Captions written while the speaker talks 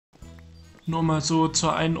Nur mal so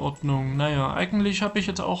zur Einordnung. Naja, eigentlich habe ich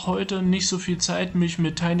jetzt auch heute nicht so viel Zeit, mich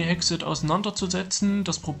mit Tiny Hexxit auseinanderzusetzen.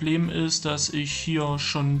 Das Problem ist, dass ich hier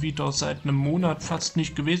schon wieder seit einem Monat fast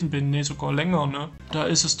nicht gewesen bin, ne, sogar länger, ne? Da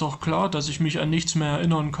ist es doch klar, dass ich mich an nichts mehr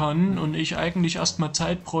erinnern kann und ich eigentlich erstmal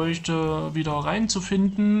Zeit bräuchte, wieder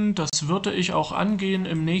reinzufinden. Das würde ich auch angehen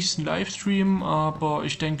im nächsten Livestream, aber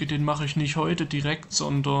ich denke, den mache ich nicht heute direkt,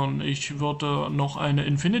 sondern ich würde noch eine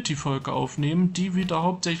Infinity-Folge aufnehmen, die wieder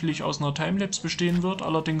hauptsächlich aus einer Timelapse bestehen wird,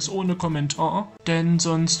 allerdings ohne Kommentar, denn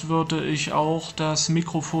sonst würde ich auch das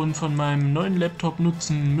Mikrofon von meinem neuen Laptop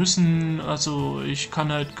nutzen müssen. Also ich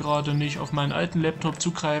kann halt gerade nicht auf meinen alten Laptop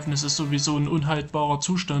zugreifen, es ist sowieso ein unhaltbarer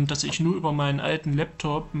Zustand, dass ich nur über meinen alten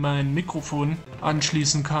Laptop mein Mikrofon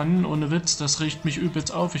anschließen kann. Ohne Witz, das regt mich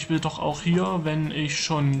übelst auf. Ich will doch auch hier, wenn ich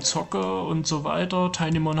schon zocke und so weiter,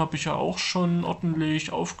 Teilnehmern habe ich ja auch schon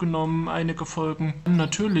ordentlich aufgenommen, einige Folgen,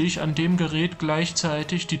 natürlich an dem Gerät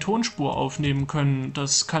gleichzeitig die Tonspur aufnehmen können.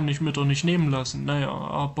 Das kann ich mir doch nicht nehmen lassen. Naja,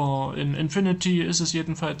 aber in Infinity ist es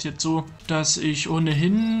jedenfalls jetzt so, dass ich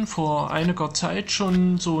ohnehin vor einiger Zeit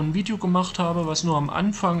schon so ein Video gemacht habe, was nur am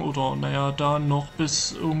Anfang oder naja, da noch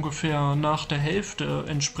bis ungefähr nach der Hälfte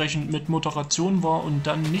entsprechend mit Moderation war und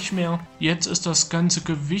dann nicht mehr. Jetzt ist das ganze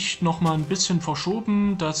Gewicht nochmal ein bisschen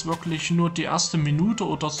verschoben, dass wirklich nur die erste Minute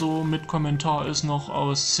oder so mit Kommentar ist noch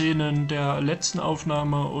aus Szenen der letzten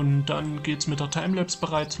Aufnahme und dann geht's mit der Timelapse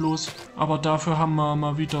bereits los. Aber dafür haben wir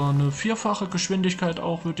mal wieder eine vierfache Geschwindigkeit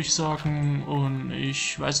auch, würde ich sagen. Und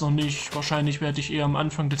ich weiß noch nicht, wahrscheinlich werde ich eher am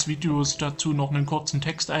Anfang des Videos dazu noch einen kurzen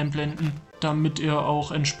Text einblenden, damit ihr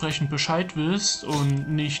auch entsprechend Bescheid wisst und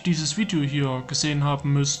nicht dieses Video hier gesehen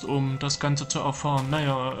haben müsst, um das Ganze zu erfahren.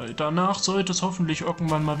 Naja, danach sollte es hoffentlich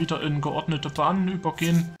irgendwann mal wieder in geordnete Bahnen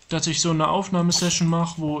übergehen, dass ich so eine Aufnahmesession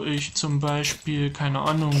mache, wo ich zum Beispiel, keine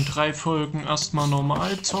Ahnung, 3 Folgen erstmal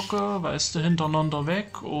normal zocke, weißt du, hintereinander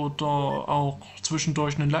weg oder auch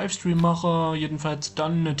zwischendurch einen Livestream mache, jedenfalls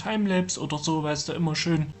dann eine Timelapse oder so, weißt du, immer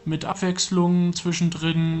schön mit Abwechslung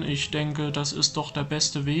zwischendrin. Ich denke, das ist doch der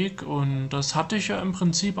beste Weg und das hatte ich ja im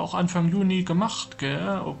Prinzip auch Anfang Juni gemacht,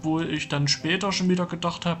 gell? Obwohl ich dann später schon wieder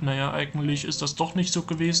gedacht habe, naja, eigentlich ist das doch nicht so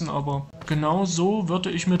gewesen, aber genau so würde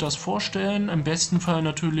ich mir das vorstellen. Im besten Fall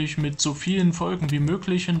natürlich mit so vielen Folgen wie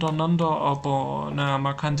möglich hintereinander, aber naja,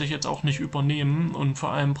 man kann sich jetzt auch nicht übernehmen und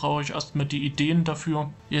vor allem brauche ich erstmal die Ideen dafür.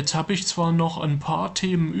 Jetzt habe ich zwar noch ein paar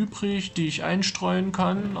Themen übrig, die ich einstreuen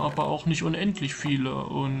kann, aber auch nicht unendlich viele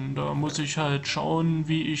und da muss ich halt schauen,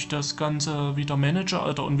 wie ich das Ganze wieder manage,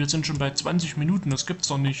 Alter, und wir sind schon bei 20 Minuten, das gibt's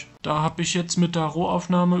doch nicht. Da habe ich jetzt mit der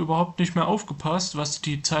Rohaufnahme überhaupt nicht mehr aufgepasst, was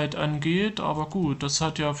die Zeit angeht, aber gut, das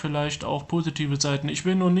hat ja vielleicht auch positive Seiten. Ich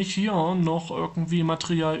will nur nicht hier noch irgendwie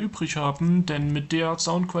Material übrig haben, denn mit der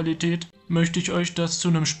Soundqualität möchte ich euch das zu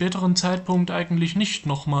einem späteren Zeitpunkt eigentlich nicht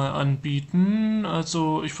nochmal anbieten.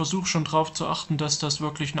 Also ich versuche schon drauf zu achten, dass das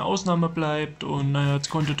wirklich eine Ausnahme bleibt und naja, jetzt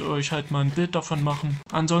konntet ihr euch halt mal ein Bild davon machen.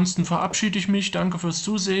 Ansonsten verabschiede ich mich, danke fürs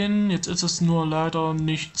Zusehen. Jetzt ist es nur leider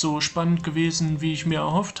nicht so spannend gewesen, wie ich mir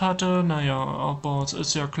erhofft hatte. Naja, aber es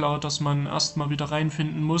ist ja klar, dass man erstmal wieder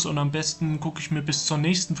reinfinden muss und am besten gucke ich mir bis zur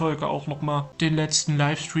nächsten Folge auch nochmal den letzten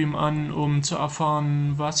Livestream an, um zu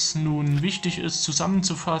erfahren, was nun wichtig ist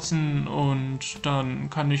zusammenzufassen. Und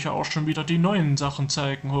dann kann ich ja auch schon wieder die neuen Sachen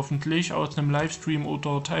zeigen, hoffentlich aus einem Livestream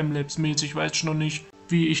oder Timelapse-mäßig, ich weiß noch nicht,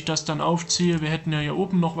 wie ich das dann aufziehe. Wir hätten ja hier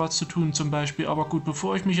oben noch was zu tun zum Beispiel, aber gut,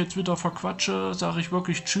 bevor ich mich jetzt wieder verquatsche, sage ich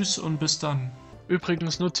wirklich Tschüss und bis dann.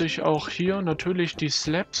 Übrigens nutze ich auch hier natürlich die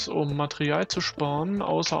Slabs, um Material zu sparen,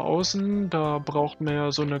 außer außen. Da braucht man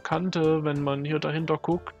ja so eine Kante, wenn man hier dahinter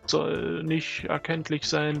guckt, soll nicht erkenntlich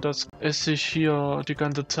sein, dass es sich hier die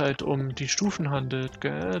ganze Zeit um die Stufen handelt,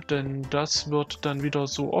 gell? Denn das wird dann wieder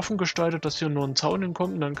so offen gestaltet, dass hier nur ein Zaun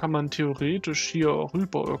hinkommt und dann kann man theoretisch hier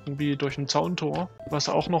rüber irgendwie durch ein Zauntor. Was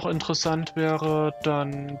auch noch interessant wäre,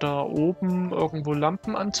 dann da oben irgendwo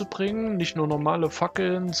Lampen anzubringen, nicht nur normale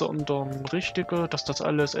Fackeln, sondern richtige, dass das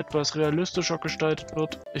alles etwas realistischer gestaltet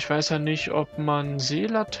wird. Ich weiß ja nicht, ob man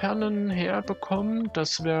Seelaternen herbekommt.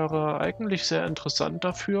 Das wäre eigentlich sehr interessant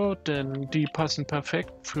dafür, denn die passen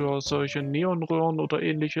perfekt für solche Neonröhren oder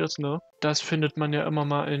ähnliches, ne? Das findet man ja immer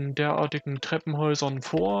mal in derartigen Treppenhäusern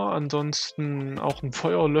vor. Ansonsten auch ein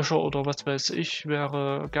Feuerlöscher oder was weiß ich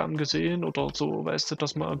wäre gern gesehen oder so, weißt du,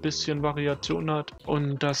 dass man ein bisschen Variation hat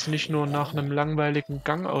und das nicht nur nach einem langweiligen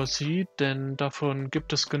Gang aussieht, denn davon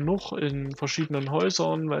gibt es genug in verschiedenen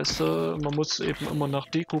Häusern, weißt du, man muss eben immer nach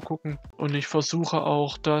Deko gucken und ich versuche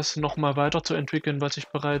auch das nochmal weiterzuentwickeln, was ich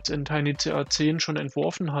bereits in TinyCA10 schon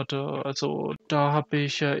entworfen hatte. Also da habe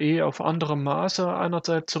ich ja auf andere Maße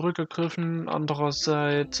einerseits zurückgegriffen,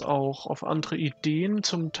 andererseits auch auf andere Ideen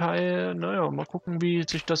zum Teil. Naja, mal gucken, wie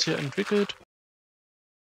sich das hier entwickelt.